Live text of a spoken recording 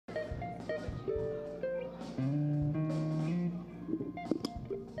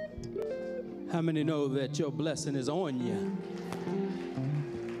How many know that your blessing is on you?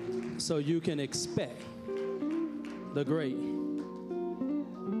 So you can expect the great.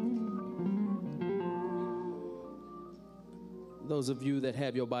 Those of you that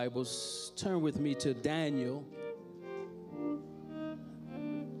have your Bibles, turn with me to Daniel,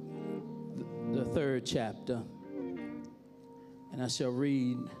 the 3rd chapter, and I shall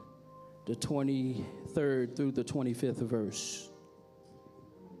read the 23rd through the 25th verse.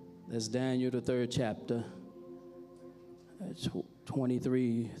 That's Daniel, the 3rd chapter,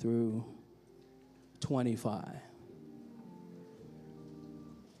 23 through 25.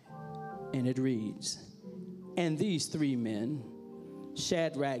 And it reads, "And these 3 men,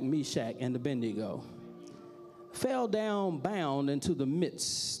 Shadrach, Meshach, and Abednego, fell down bound into the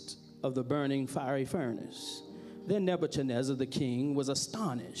midst of the burning fiery furnace. Then Nebuchadnezzar the king was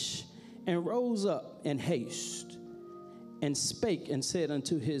astonished, and rose up in haste, and spake and said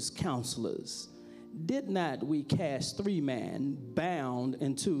unto his counselors, Did not we cast 3 men bound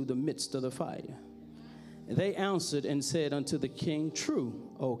into the midst of the fire? They answered and said unto the king, True,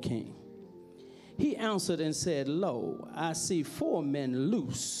 O king. He answered and said, Lo, I see 4 men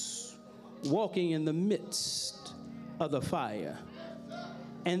loose, walking in the midst of the fire,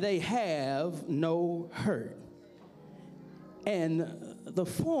 and they have no hurt. And the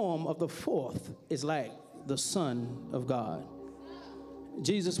form of the 4th is like the Son of God."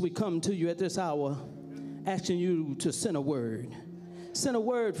 Jesus, we come to you at this hour asking you to send a word. Send a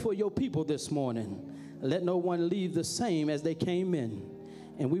word for your people this morning. Let no one leave the same as they came in.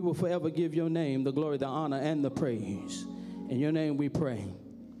 And we will forever give your name the glory, the honor, and the praise. In your name we pray.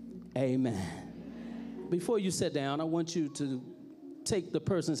 Amen. Before you sit down, I want you to take the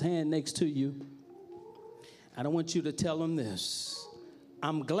person's hand next to you. I don't want you to tell them this: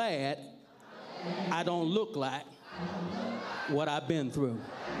 I'm glad I don't look like what I've been through.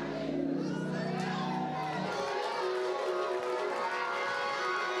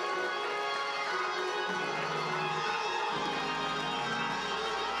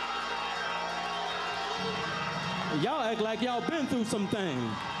 Y'all act like y'all been through some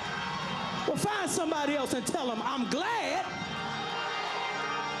things. Well, find somebody else and tell them, I'm glad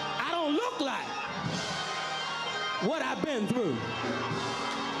I don't look like what I've been through.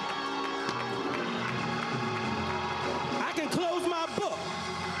 I can close my book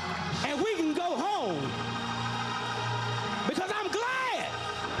and we can go home because I'm glad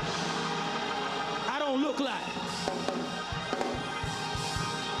I don't look like.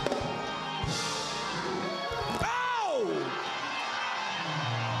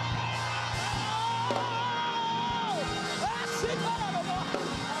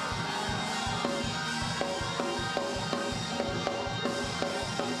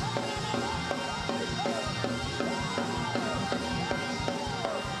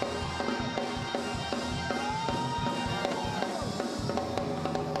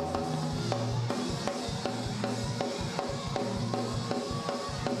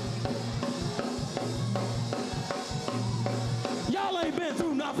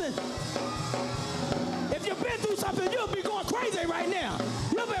 If you've been through something, you'll be going crazy right now.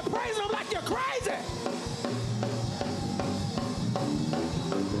 You'll be praising them like you're crazy.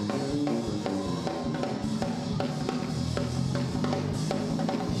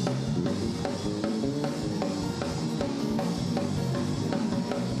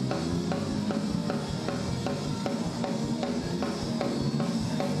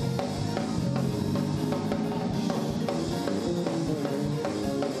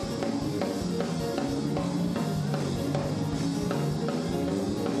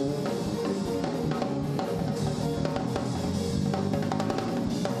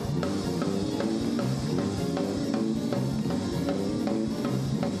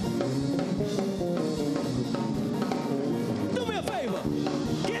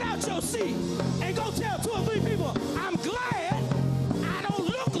 And go tell 2 or 3 people, I'm glad I don't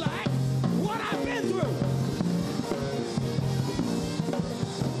look like what I've been through.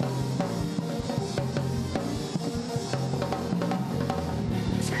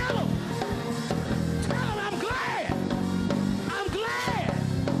 Tell them I'm glad. I'm glad.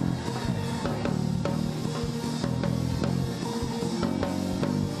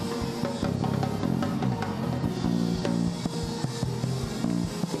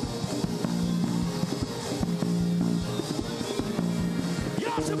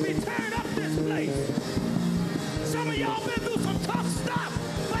 To be turned up this place. Some of y'all been through some tough stuff,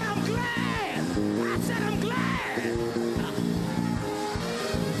 but I'm glad. I said I'm glad.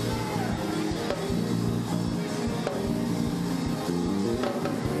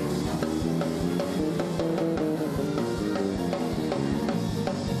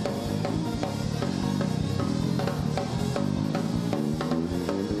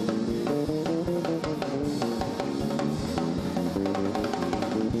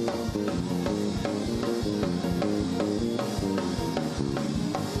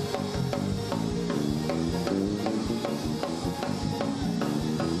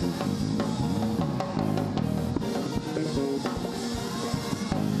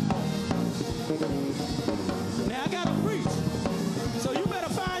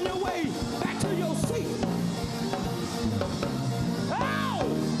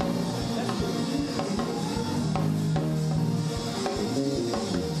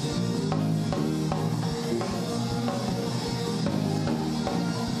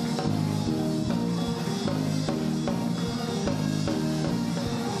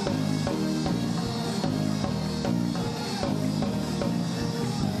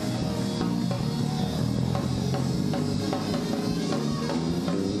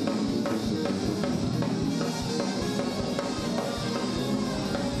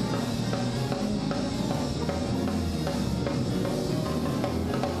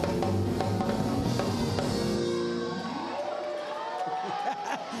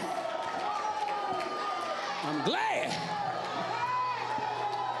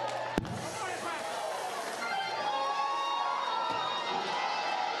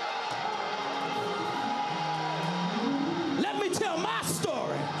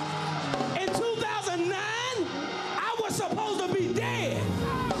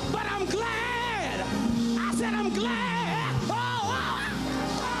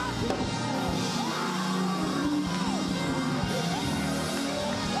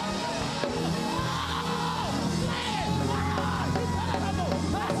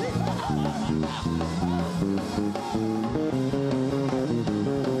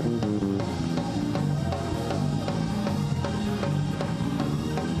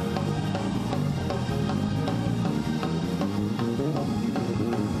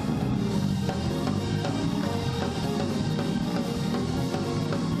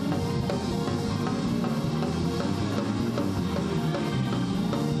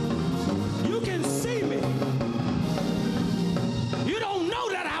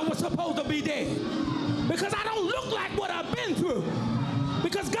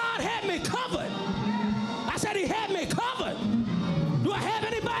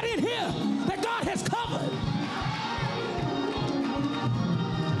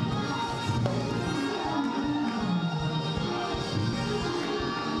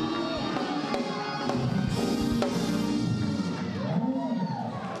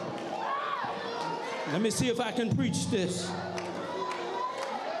 Let me see if I can preach this.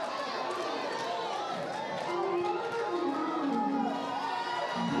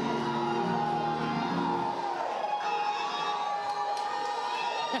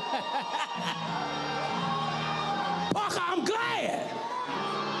 Parker, I'm glad.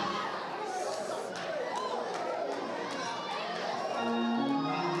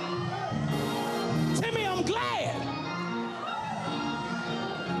 Timmy, I'm glad.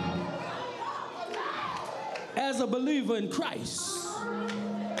 As a believer in Christ,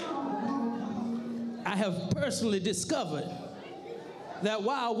 I have personally discovered that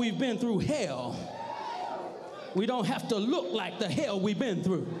while we've been through hell, we don't have to look like the hell we've been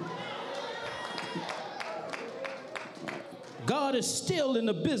through. God is still in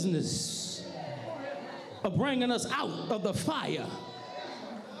the business of bringing us out of the fire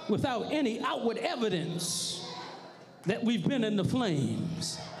without any outward evidence that we've been in the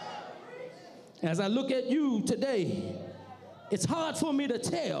flames. As I look at you today, it's hard for me to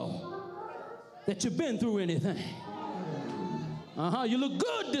tell that you've been through anything. You look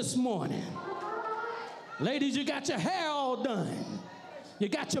good this morning. Ladies, you got your hair all done. You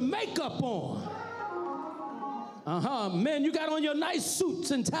got your makeup on. Men, you got on your nice suits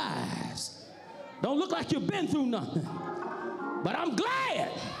and ties. Don't look like you've been through nothing. But I'm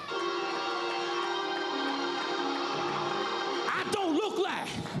glad I don't look like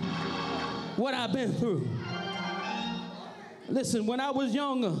what I've been through. Listen, when I was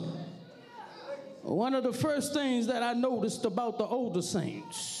younger, one of the first things that I noticed about the older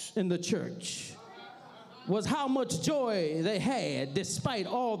saints in the church was how much joy they had despite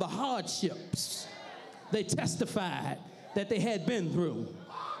all the hardships they testified that they had been through.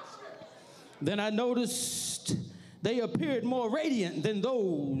 Then I noticed they appeared more radiant than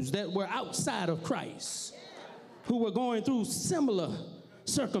those that were outside of Christ, who were going through similar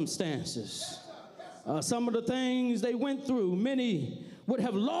circumstances. Some of the things they went through, many would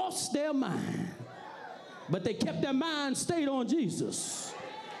have lost their mind, but they kept their mind stayed on Jesus,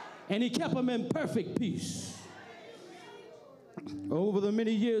 and he kept them in perfect peace. Over the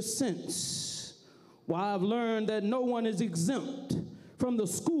many years since, while I've learned that no one is exempt from the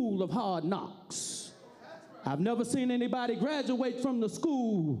school of hard knocks, I've never seen anybody graduate from the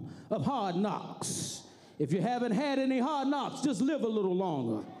school of hard knocks. If you haven't had any hard knocks, just live a little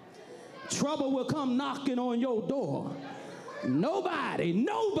longer. Trouble will come knocking on your door. Nobody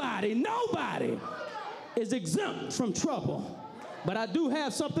is exempt from trouble. But I do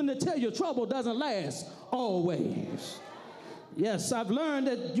have something to tell you. Trouble doesn't last always. Yes, I've learned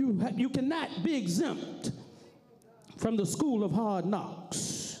that you cannot be exempt from the school of hard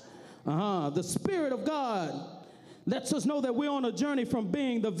knocks. The Spirit of God lets us know that we're on a journey from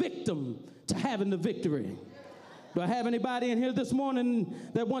being the victim to having the victory. Do I have anybody in here this morning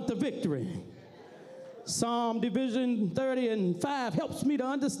that want the victory? Psalm Division 30:5 helps me to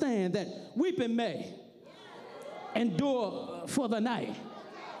understand that weeping may endure for the night,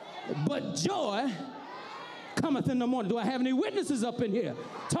 but joy cometh in the morning. Do I have any witnesses up in here?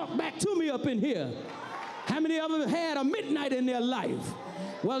 Talk back to me up in here. How many of them had a midnight in their life?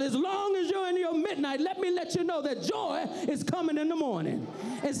 Well, as long as you're in your midnight, let me let you know that joy is coming in the morning.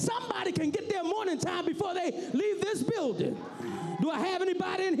 And somebody can get their morning time before they leave this building. Do I have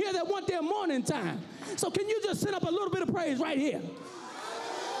anybody in here that want their morning time? So can you just send up a little bit of praise right here?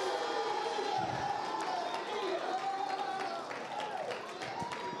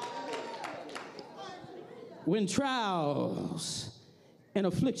 When trials and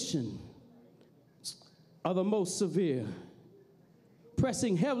affliction are the most severe,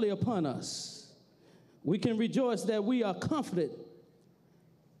 pressing heavily upon us, we can rejoice that we are comforted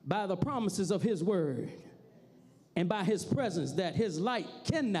by the promises of his word and by his presence, that his light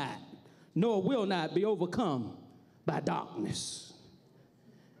cannot nor will not be overcome by darkness.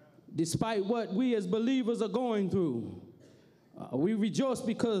 Despite what we as believers are going through, we rejoice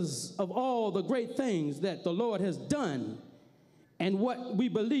because of all the great things that the Lord has done and what we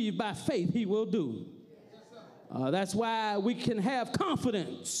believe by faith he will do. That's why we can have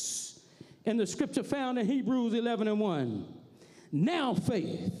confidence in the scripture found in Hebrews 11:1. Now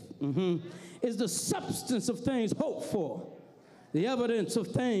faith is the substance of things hoped for, the evidence of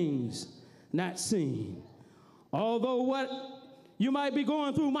things not seen. Although what you might be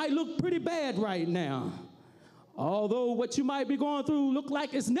going through might look pretty bad right now, although what you might be going through look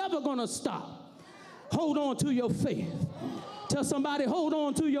like it's never going to stop, hold on to your faith. Tell somebody, hold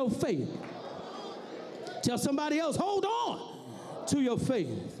on to your faith. Tell somebody else, hold on to your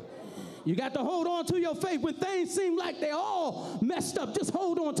faith. You got to hold on to your faith when things seem like they're all messed up. Just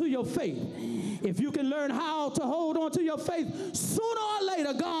hold on to your faith. If you can learn how to hold on to your faith, sooner or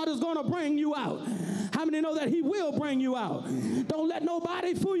later God is going to bring you out. How many know that he will bring you out? Don't let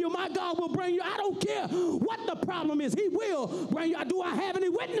nobody fool you. My God will bring you. I don't care what the problem is. He will bring you out. Do I have any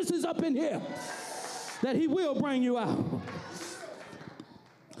witnesses up in here that he will bring you out?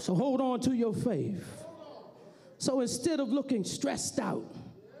 So hold on to your faith. So instead of looking stressed out,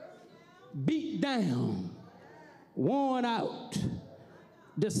 beat down, worn out,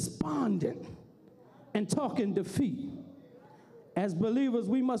 despondent, and talking defeat, as believers,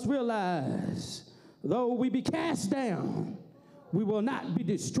 we must realize, though we be cast down, we will not be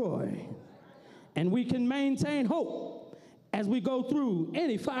destroyed. And we can maintain hope as we go through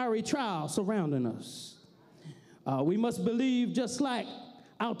any fiery trial surrounding us. We must believe, just like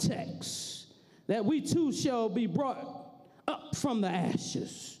our text, that we too shall be brought up from the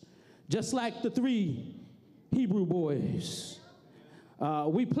ashes, just like the 3 Hebrew boys.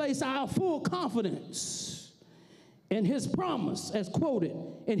 We place our full confidence in his promise, as quoted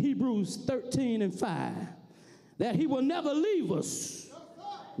in Hebrews 13:5, that he will never leave us,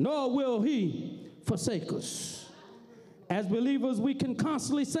 nor will he forsake us. As believers, we can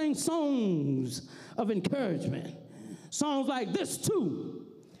constantly sing songs of encouragement. Songs like "This too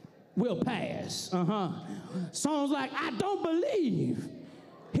will pass." Songs like "I don't believe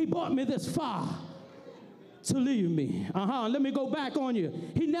he brought me this far to leave me." Let me go back on you.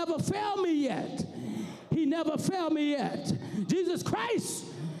 He never failed me yet. He never failed me yet. Jesus Christ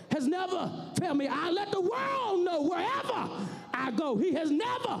has never failed me. I let the world know wherever I go, he has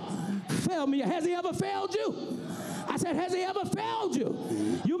never failed me. Has he ever failed you? I said, has he ever failed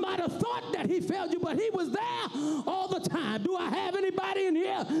you? You might have thought that he failed you, but he was there all the time. Do I have anybody in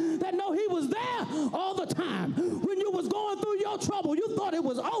here that know he was there all the time? When you was going through your trouble, you thought it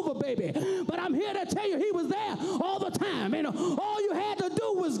was over, baby. But I'm here to tell you he was there all the time. And all you had to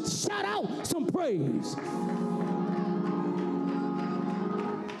do was shout out some praise.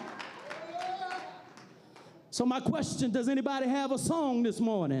 So my question, does anybody have a song this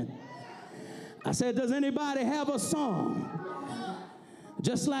morning? I said, does anybody have a song?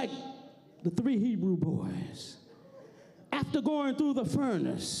 Just like the 3 Hebrew boys. After going through the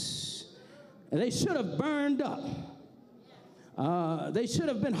furnace, they should have burned up. They should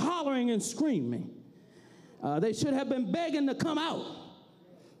have been hollering and screaming. They should have been begging to come out.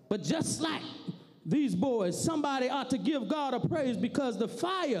 But just like these boys, somebody ought to give God a praise, because the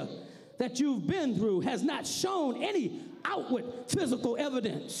fire that you've been through has not shown any outward physical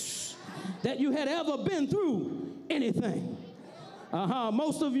evidence that you had ever been through anything.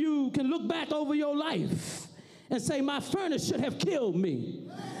 Most of you can look back over your life and say, my furnace should have killed me.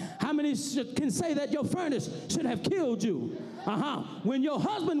 How many can say that your furnace should have killed you? When your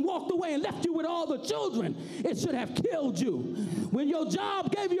husband walked away and left you with all the children, it should have killed you. When your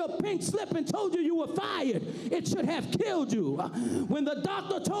job gave you a pink slip and told you you were fired, it should have killed you. When the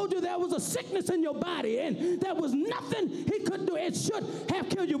doctor told you there was a sickness in your body and there was nothing he could do, it should have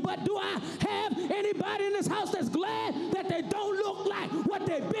killed you. But do I have anybody in this house that's glad that they don't look like what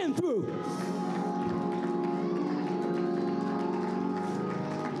they've been through?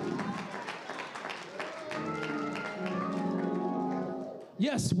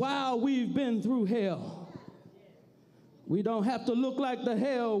 Yes, while we've been through hell, we don't have to look like the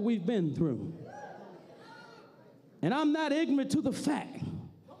hell we've been through. And I'm not ignorant to the fact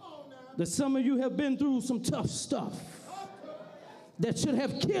that some of you have been through some tough stuff that should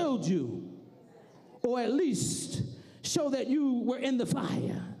have killed you, or at least show that you were in the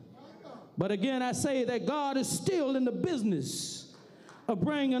fire. But again, I say that God is still in the business of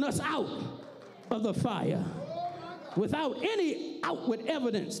bringing us out of the fire without any outward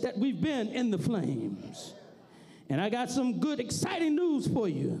evidence that we've been in the flames. And I got some good, exciting news for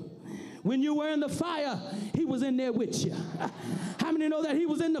you. When you were in the fire, he was in there with you. How many know that he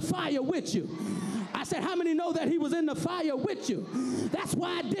was in the fire with you? I said, how many know that he was in the fire with you? That's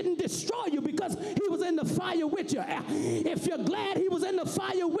why I didn't destroy you, because he was in the fire with you. If you're glad he was in the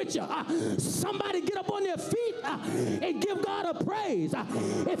fire with you, somebody get up on their feet and give God a praise.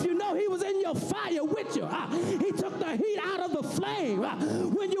 If you know he was in your fire with you, he took the heat out of the flame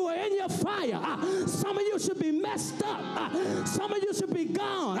when you were in your fire. Some of you should be messed up. Some of you should be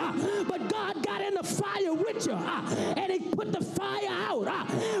gone. But God got in the fire with you, and he put the fire out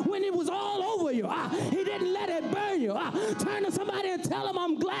when it was all over you. He didn't let it burn you. Turn to somebody and tell them,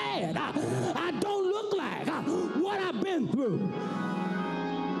 I'm glad I don't look like what I've been through.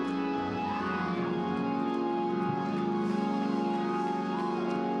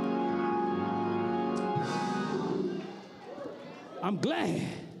 I'm glad.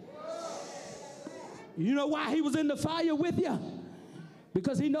 You know why he was in the fire with you?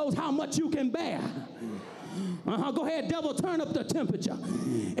 Because he knows how much you can bear. Go ahead, devil, turn up the temperature.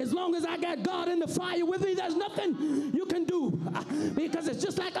 As long as I got God in the fire with me, there's nothing you can do. Because it's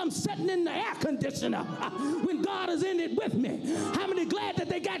just like I'm sitting in the air conditioner when God is in it with me. How many glad that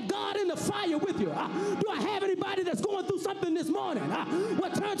they got God in the fire with you? Do I have anybody that's going through something this morning?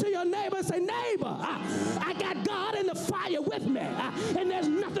 Well, turn to your neighbor and say, neighbor, I got God in the fire with me. And there's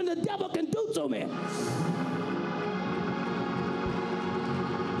nothing the devil can do to me.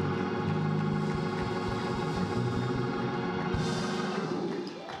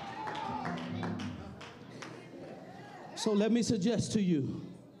 So let me suggest to you,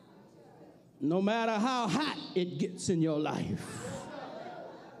 no matter how hot it gets in your life,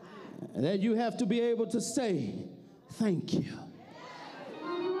 that you have to be able to say, thank you.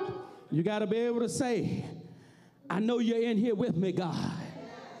 You got to be able to say, I know you're in here with me, God.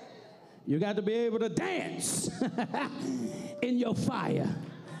 You got to be able to dance in your fire.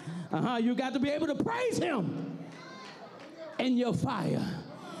 You got to be able to praise him in your fire.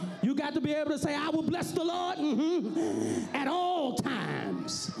 You got to be able to say, I will bless the Lord at all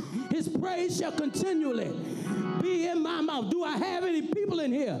times. His praise shall continually be in my mouth. Do I have any people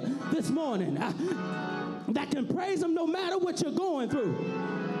in here this morning that can praise him no matter what you're going through?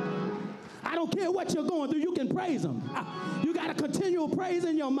 I don't care what you're going through, you can praise him. You got a continual praise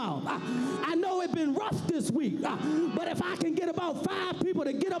in your mouth. I know it's been rough this week, but if I can get about 5 people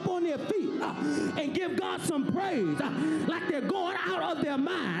to get up on their feet and give God some praise, like they're going out of their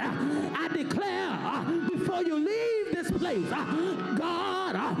mind, I declare before you leave this place,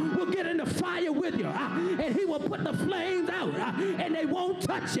 God will get in the fire with you, and he will put the flames out, and they won't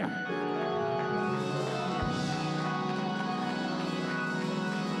touch you.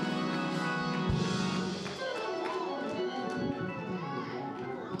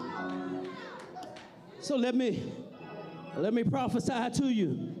 So let me prophesy to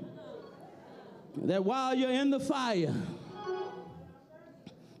you that while you're in the fire,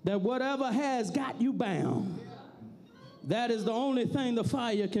 that whatever has got you bound, that is the only thing the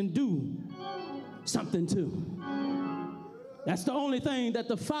fire can do something to. That's the only thing that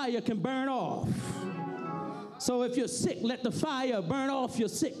the fire can burn off. So if you're sick, let the fire burn off your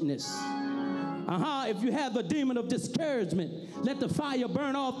sickness. If you have the demon of discouragement, let the fire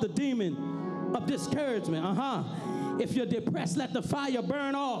burn off the demon of discouragement. If you're depressed, let the fire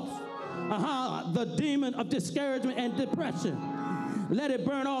burn off the demon of discouragement and depression. Let it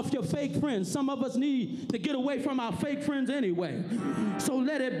burn off your fake friends. Some of us need to get away from our fake friends anyway. So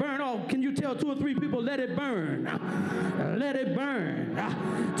let it burn off. Can you tell 2 or 3 people, let it burn? Let it burn.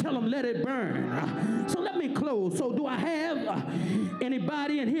 Tell them, let it burn. So let me close. So do I have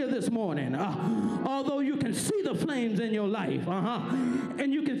anybody in here this morning? Although you can see the flames in your life,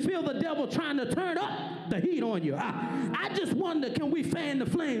 and you can feel the devil trying to turn up the heat on you. I just wonder, can we fan the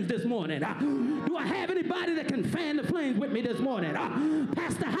flames this morning? Do I have anybody that can fan the flames with me this morning?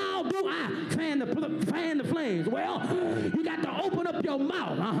 Pastor, how do I fan the flames? Well, you got to open up your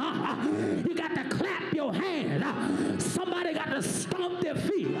mouth. You got to clap your hands. Somebody got to stomp their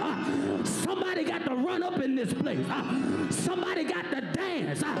feet. Somebody got to run up in this place. Somebody got to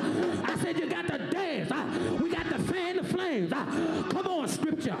dance. I said you got to dance. We got to fan the flames. Come on,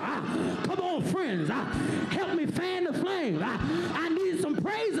 scripture. Come on, friends. Help me fan the flames. I need some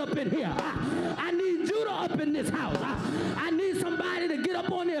praise up in here. I need Judah up in this house. I need somebody to get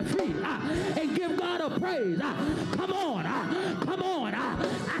up on their feet and give God a praise. Come on. Come on.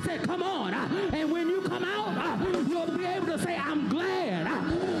 I said, come on. And when you come out, you'll be able to say, I'm glad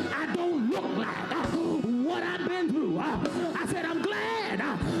I don't look like what I've been through. I said, I'm glad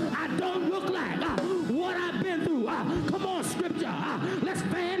I don't look like what I've been through. Come on, scripture. Let's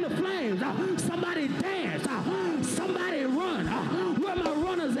fan the flames. Somebody dance. Somebody run. Where my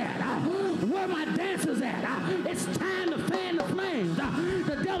runners at? Where my dancers at? It's time to fan the flames.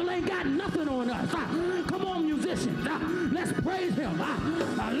 The devil ain't got nothing on us. Come on, musicians. Let's praise him.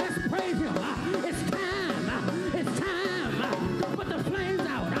 Let's praise him. It's time. It's time to put the flames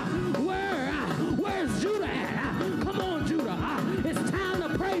out. Where's Judah at? Come on, Judah. It's time to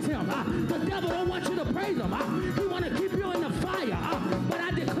praise him. The devil don't want you to praise him. He want to keep you in the fire. But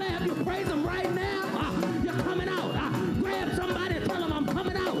I declare if you praise him right now, you're coming out. Grab somebody, tell them I'm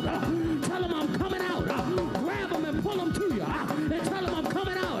coming out. Tell them I'm coming out. Grab them and pull them to you. And tell them I'm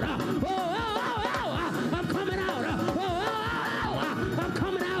coming out. I'm coming out. I'm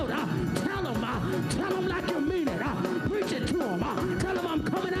coming out. Tell them like you mean it. Preach it to them. Tell them I'm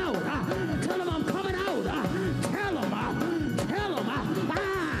coming out. Tell them I'm coming out. Tell them.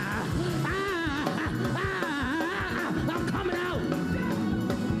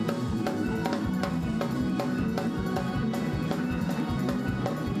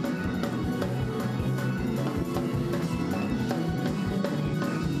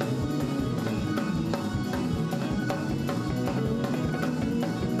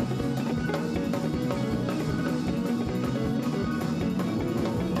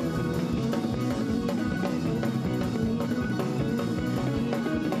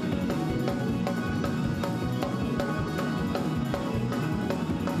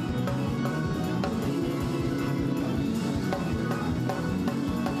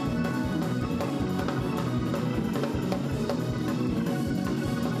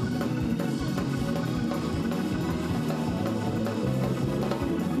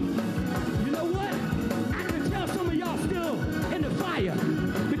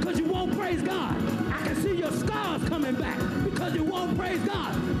 praise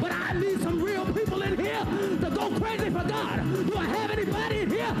God. But I need some real people in here to go crazy for God. Do I have anybody in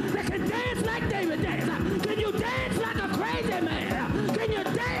here that can dance like David danced? Can you dance like a crazy man? Can you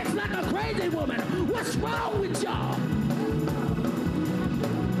dance like a crazy woman? What's wrong with y'all?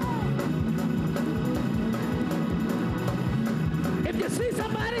 If you see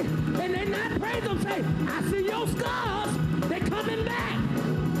somebody and they're not praising them, say, I see your scars. They're coming back.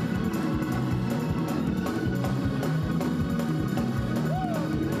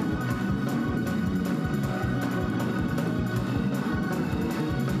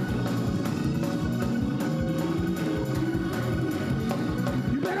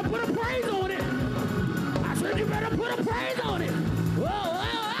 You better put a praise on it. I said you better put a praise on it. Whoa,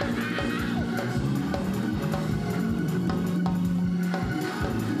 whoa,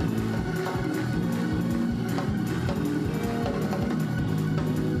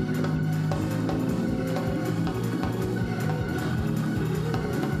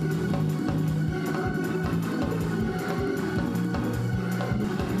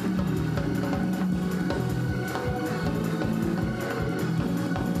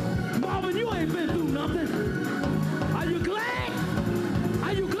 Marvin, you ain't been through nothing. Are you glad?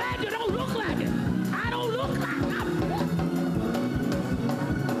 Are you glad you don't look like it? I don't look like it.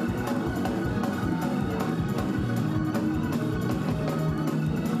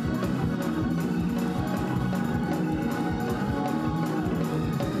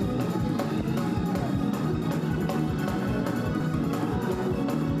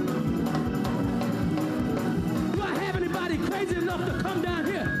 Do I have anybody crazy enough to come down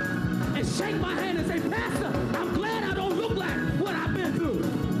here and shake my hand and say, Pastor, I'm glad